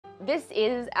This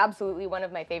is absolutely one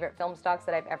of my favorite film stocks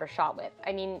that I've ever shot with.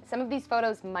 I mean, some of these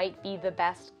photos might be the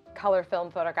best color film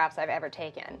photographs I've ever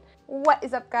taken. What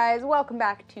is up, guys? Welcome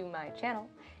back to my channel.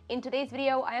 In today's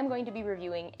video, I am going to be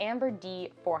reviewing Amber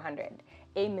D400,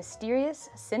 a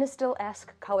mysterious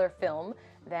Cinestill-esque color film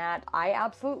that I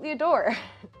absolutely adore.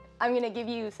 I'm gonna give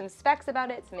you some specs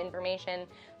about it, some information,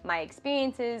 my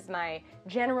experiences, my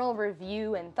general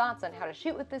review and thoughts on how to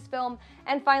shoot with this film,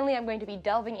 and finally I'm going to be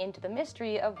delving into the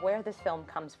mystery of where this film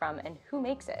comes from and who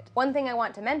makes it. One thing I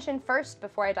want to mention first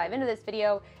before I dive into this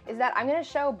video is that I'm gonna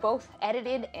show both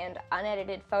edited and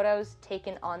unedited photos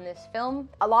taken on this film.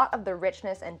 A lot of the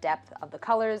richness and depth of the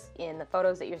colors in the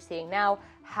photos that you're seeing now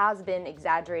has been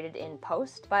exaggerated in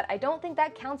post, but I don't think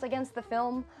that counts against the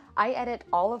film. I edit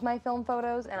all of my film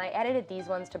photos, and I edited these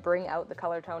ones to bring out the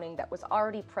color toning that was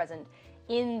already present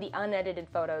in the unedited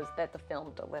photos that the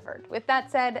film delivered. With that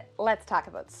said, let's talk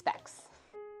about specs.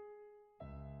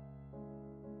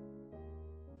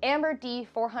 Amber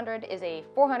D400 is a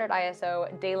 400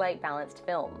 ISO daylight balanced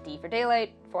film. D for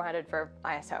daylight, 400 for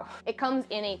ISO. It comes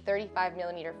in a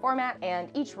 35mm format, and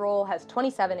each roll has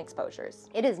 27 exposures.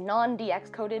 It is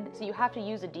non-DX coded, so you have to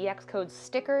use a DX code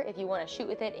sticker if you want to shoot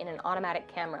with it in an automatic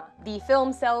camera. The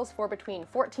film sells for between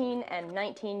 14 and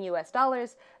 19 US,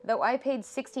 though I paid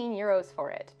 16 euros for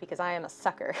it because I am a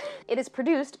sucker. It is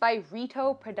produced by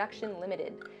Rito Production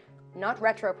Limited. Not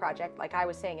Retro Project, like I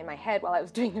was saying in my head while I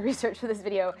was doing the research for this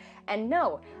video, and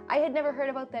no, I had never heard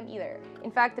about them either.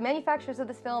 In fact, the manufacturers of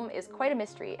this film is quite a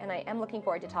mystery, and I am looking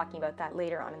forward to talking about that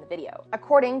later on in the video.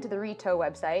 According to the Rito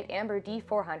website, Amber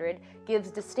D400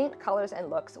 gives distinct colors and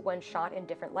looks when shot in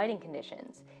different lighting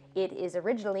conditions. It is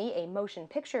originally a motion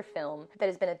picture film that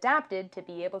has been adapted to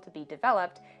be able to be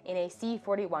developed in a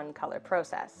C41 color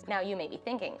process. Now you may be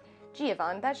thinking, gee,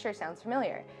 Yvonne, that sure sounds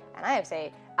familiar. And I have to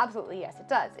say, absolutely yes, it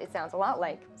does. It sounds a lot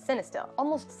like Cinestill,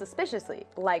 almost suspiciously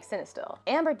like Cinestill.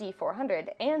 Amber D400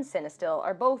 and Cinestill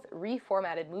are both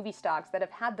reformatted movie stocks that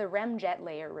have had the remjet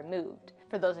layer removed.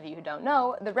 For those of you who don't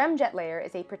know, the remjet layer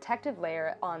is a protective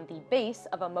layer on the base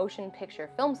of a motion picture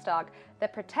film stock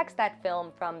that protects that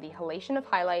film from the halation of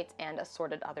highlights and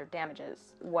assorted other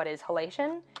damages. What is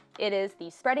halation? It is the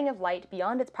spreading of light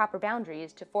beyond its proper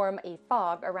boundaries to form a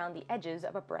fog around the edges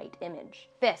of a bright image.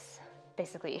 This,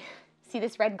 basically, see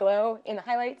this red glow in the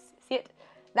highlights? See it?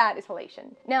 That is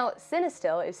halation. Now,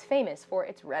 Cinestill is famous for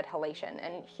its red halation,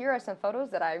 and here are some photos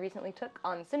that I recently took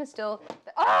on Cinestill.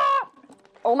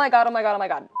 Oh my god, oh my god, oh my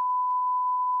god.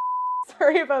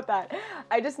 Sorry about that.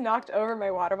 I just knocked over my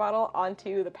water bottle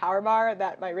onto the power bar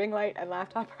that my ring light and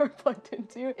laptop are plugged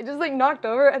into. It just like knocked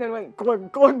over and then went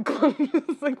glug, glug, glug.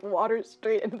 It's like water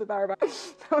straight into the power bar.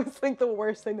 That was like the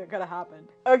worst thing that could have happened.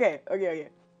 Okay.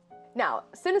 Now,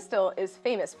 Cinestill is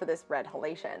famous for this red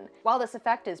halation. While this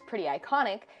effect is pretty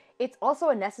iconic, it's also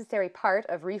a necessary part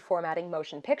of reformatting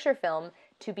motion picture film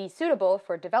to be suitable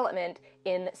for development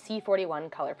in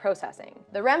C41 color processing.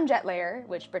 The remjet layer,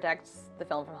 which protects the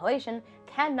film from halation,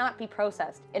 cannot be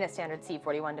processed in a standard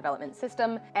C41 development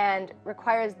system and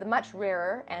requires the much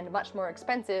rarer and much more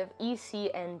expensive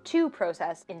ECN2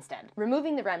 process instead.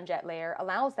 Removing the remjet layer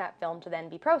allows that film to then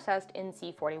be processed in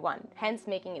C41, hence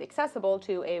making it accessible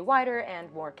to a wider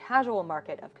and more casual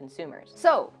market of consumers.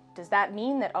 So, does that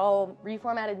mean that all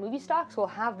reformatted movie stocks will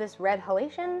have this red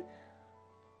halation?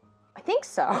 I think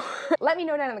so. Let me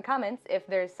know down in the comments if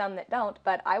there's some that don't,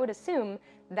 but I would assume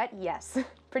that yes,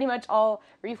 pretty much all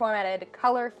reformatted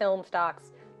color film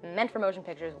stocks meant for motion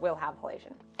pictures will have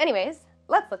halation. Anyways,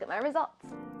 let's look at my results.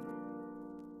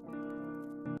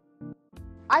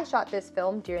 I shot this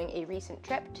film during a recent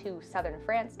trip to southern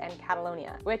France and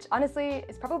Catalonia, which honestly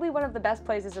is probably one of the best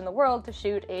places in the world to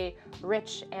shoot a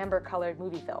rich amber-colored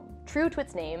movie film. True to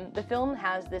its name, the film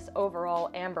has this overall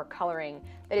amber coloring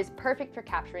that is perfect for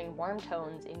capturing warm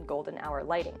tones in golden hour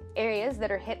lighting. Areas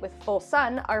that are hit with full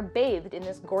sun are bathed in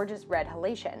this gorgeous red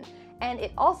halation, and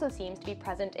it also seems to be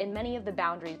present in many of the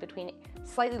boundaries between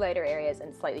slightly lighter areas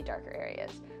and slightly darker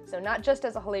areas. So not just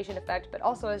as a halation effect, but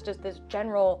also as just this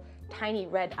general tiny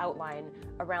red outline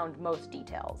around most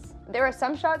details. There are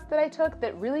some shots that I took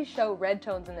that really show red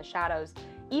tones in the shadows,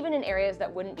 even in areas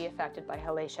that wouldn't be affected by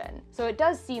halation. So it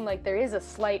does seem like there is a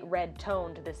slight red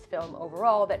tone to this film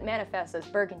overall that manifests as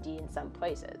burgundy in some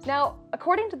places. Now,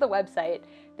 according to the website,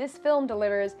 this film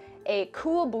delivers a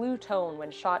cool blue tone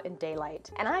when shot in daylight,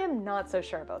 and I am not so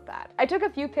sure about that. I took a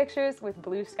few pictures with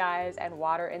blue skies and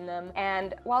water in them,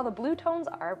 and while the blue tones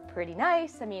are pretty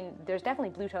nice, I mean, there's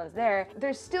definitely blue tones there,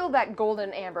 there's still that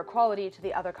golden amber quality to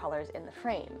the other colors in the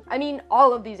frame. I mean,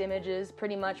 all of these images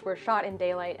pretty much were shot in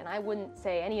daylight, and I wouldn't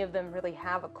say any of them really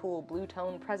have a cool blue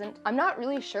tone present. I'm not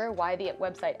really sure why the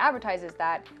website advertises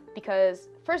that, because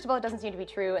first of all, it doesn't seem to be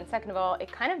true, and second of all,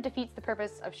 it kind of defeats the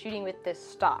purpose of shooting with this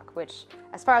stock, which,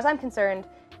 as far as I'm concerned,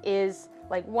 is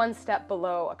like one step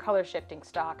below a color shifting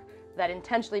stock that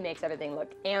intentionally makes everything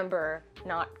look amber,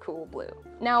 not cool blue.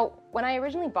 Now, when I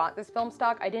originally bought this film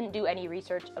stock, I didn't do any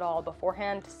research at all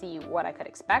beforehand to see what I could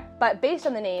expect, but based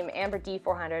on the name Amber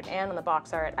D400 and on the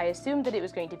box art, I assumed that it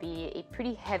was going to be a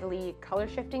pretty heavily color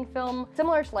shifting film,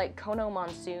 similar to like Kono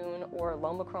Monsoon or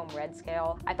Lomochrome Red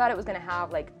Scale. I thought it was going to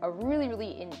have like a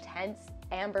really intense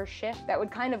amber shift that would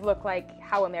kind of look like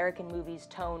how American movies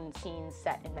tone scenes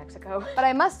set in Mexico. But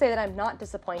I must say that I'm not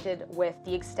disappointed with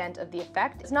the extent of the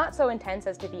effect. It's not so intense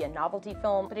as to be a novelty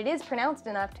film, but it is pronounced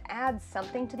enough to add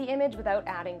something to the image without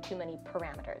adding too many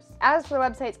parameters. As for the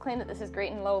website's claim that this is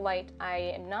great in low light, I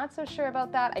am not so sure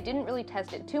about that. I didn't really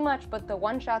test it too much, but the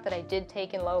one shot that I did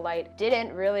take in low light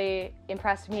didn't really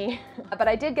impress me. But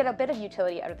I did get a bit of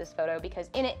utility out of this photo because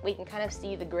in it we can kind of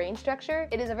see the grain structure.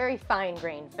 It is a very fine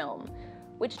grain film,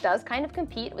 which does kind of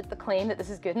compete with the claim that this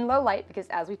is good in low light because,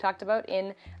 as we talked about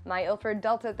in my Ilford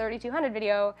Delta 3200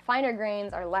 video, finer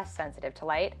grains are less sensitive to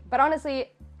light. But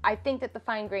honestly, I think that the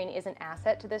fine grain is an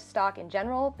asset to this stock in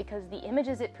general because the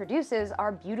images it produces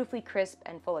are beautifully crisp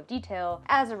and full of detail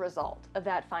as a result of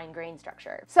that fine grain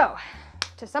structure. So,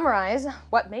 to summarize,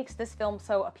 what makes this film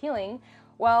so appealing?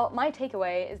 Well, my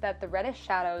takeaway is that the reddish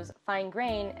shadows, fine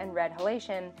grain, and red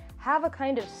halation have a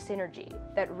kind of synergy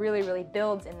that really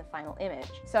builds in the final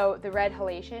image. So the red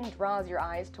halation draws your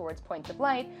eyes towards points of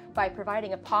light by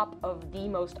providing a pop of the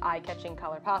most eye-catching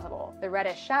color possible. The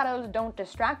reddish shadows don't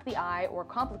distract the eye or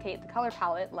complicate the color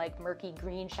palette like murky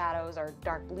green shadows or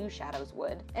dark blue shadows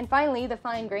would. And finally, the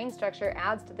fine grain structure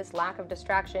adds to this lack of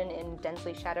distraction in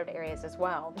densely shadowed areas as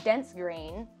well. Dense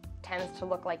grain tends to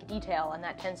look like detail, and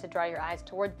that tends to draw your eyes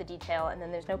towards the detail, and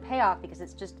then there's no payoff because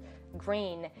it's just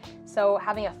grain. So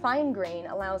having a fine grain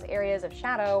allows areas of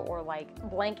shadow or like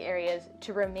blank areas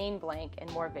to remain blank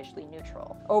and more visually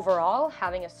neutral. Overall,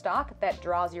 having a stock that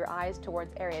draws your eyes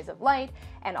towards areas of light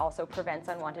and also prevents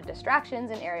unwanted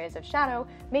distractions in areas of shadow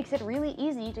makes it really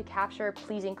easy to capture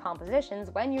pleasing compositions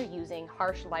when you're using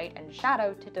harsh light and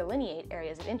shadow to delineate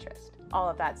areas of interest. All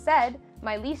of that said,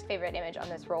 my least favorite image on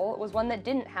this roll was one that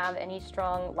didn't have any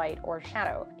strong light or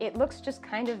shadow. It looks just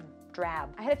kind of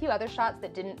drab. I had a few other shots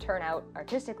that didn't turn out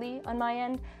artistically on my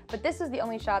end, but this is the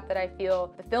only shot that I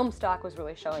feel the film stock was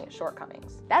really showing its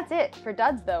shortcomings. That's it for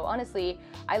duds though. Honestly,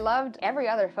 I loved every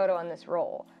other photo on this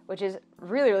roll, which is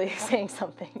really saying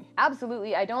something.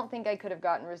 Absolutely, I don't think I could have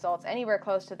gotten results anywhere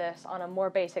close to this on a more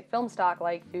basic film stock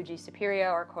like Fuji Superia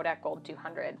or Kodak Gold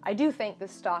 200. I do think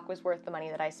this stock was worth the money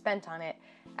that I spent on it,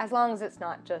 as long as it's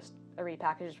not just a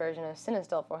repackaged version of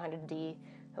Cinestill 400D,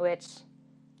 which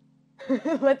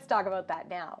let's talk about that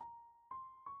now.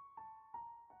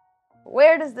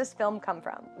 Where does this film come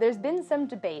from? There's been some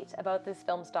debate about this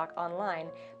film stock online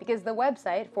because the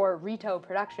website for Rito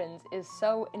Productions is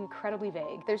so incredibly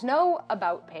vague. There's no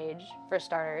about page, for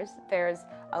starters. There's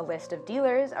a list of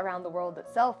dealers around the world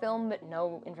that sell film, but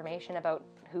no information about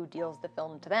who deals the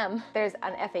film to them. There's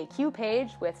an FAQ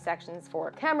page with sections for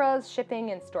cameras,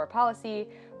 shipping, and store policy,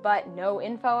 but no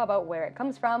info about where it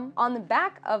comes from. On the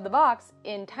back of the box,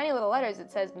 in tiny little letters,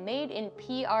 it says made in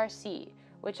PRC,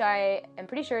 which I am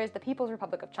pretty sure is the People's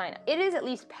Republic of China. It is at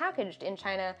least packaged in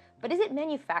China, but is it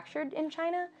manufactured in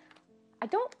China? I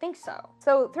don't think so.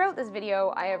 So throughout this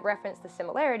video, I have referenced the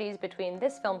similarities between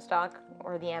this film stock,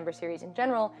 or the Amber series in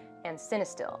general, and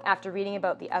Cinestill. After reading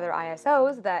about the other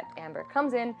ISOs that Amber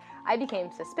comes in, I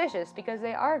became suspicious because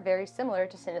they are very similar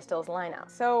to Cinestill's lineup.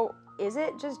 So is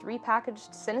it just repackaged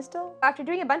Cinestill? After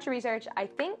doing a bunch of research, I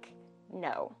think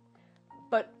no,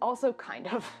 but also kind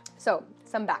of. So,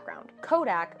 some background.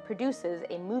 Kodak produces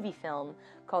a movie film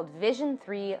called Vision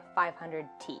 3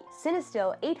 500T.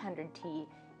 Cinestill 800T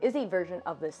is a version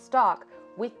of this stock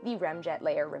with the remjet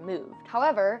layer removed.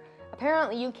 However,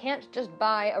 apparently you can't just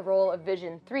buy a roll of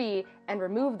Vision 3 and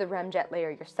remove the remjet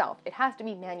layer yourself. It has to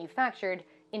be manufactured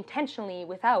intentionally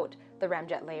without the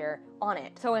remjet layer on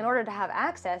it. So in order to have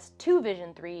access to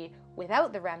Vision 3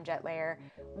 without the remjet layer,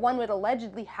 one would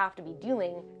allegedly have to be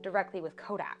dealing directly with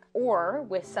Kodak, or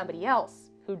with somebody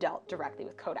else who dealt directly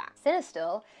with Kodak.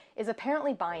 Cinestill is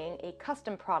apparently buying a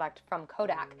custom product from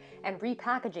Kodak and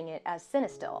repackaging it as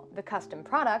Cinestill, the custom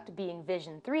product being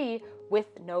Vision 3 with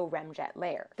no remjet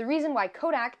layer. The reason why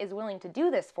Kodak is willing to do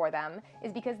this for them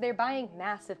is because they're buying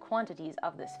massive quantities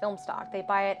of this film stock. They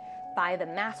buy it by the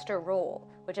master roll,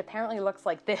 which apparently looks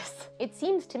like this. It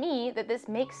seems to me that this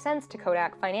makes sense to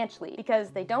Kodak financially, because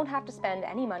they don't have to spend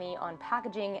any money on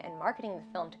packaging and marketing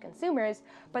the film to consumers,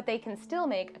 but they can still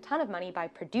make a ton of money by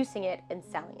producing it and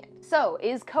selling it. So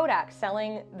is Kodak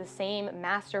selling the same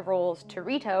master rolls to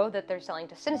Rito that they're selling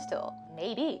to Cinestill?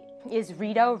 Maybe. Is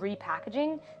Rito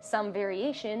repackaging some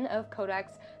variation of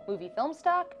Kodak's movie film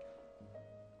stock?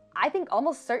 I think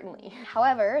almost certainly.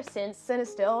 However, since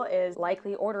Cinestill is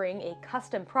likely ordering a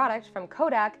custom product from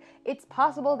Kodak, it's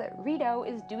possible that Rito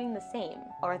is doing the same.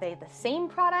 Are they the same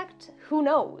product? Who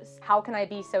knows? How can I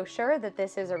be so sure that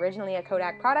this is originally a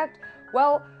Kodak product?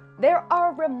 Well, there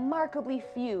are remarkably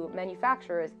few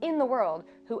manufacturers in the world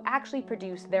who actually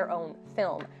produce their own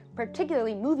film,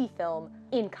 particularly movie film,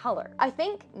 in color. I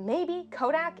think maybe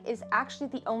Kodak is actually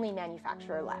the only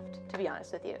manufacturer left, to be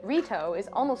honest with you. Rito is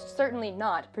almost certainly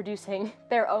not producing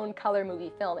their own color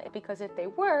movie film, because if they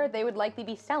were, they would likely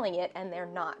be selling it, and they're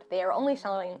not. They are only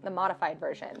selling the modified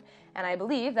version. And I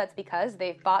believe that's because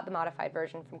they've bought the modified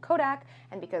version from Kodak,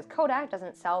 and because Kodak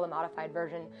doesn't sell the modified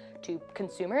version to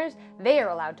consumers, they are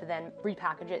allowed to then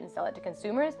repackage it and sell it to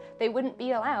consumers. They wouldn't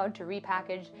be allowed to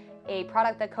repackage a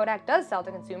product that Kodak does sell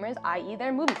to consumers, i.e.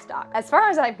 their movie stock. As far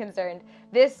as I'm concerned,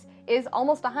 this is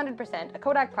almost 100% a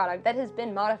Kodak product that has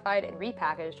been modified and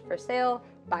repackaged for sale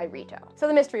by Rito. So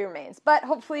the mystery remains, but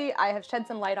hopefully I have shed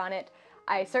some light on it.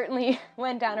 I certainly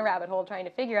went down a rabbit hole trying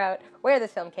to figure out where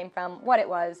this film came from, what it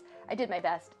was. I did my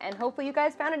best, and hopefully you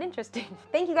guys found it interesting.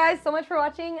 Thank you guys so much for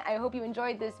watching. I hope you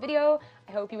enjoyed this video.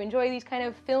 I hope you enjoy these kind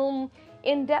of film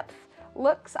in-depth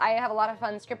looks. I have a lot of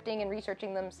fun scripting and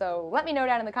researching them, so let me know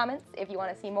down in the comments if you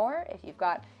want to see more, if you've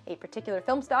got a particular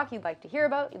film stock you'd like to hear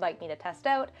about, you'd like me to test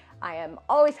out. I am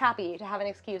always happy to have an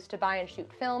excuse to buy and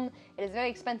shoot film. It is very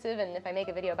expensive, and if I make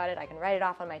a video about it, I can write it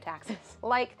off on my taxes.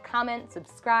 Like, comment,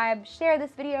 subscribe, share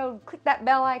this video, click that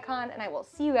bell icon, and I will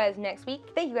see you guys next week.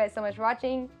 Thank you guys so much for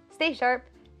watching. Stay sharp,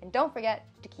 and don't forget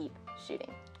to keep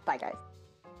shooting. Bye, guys.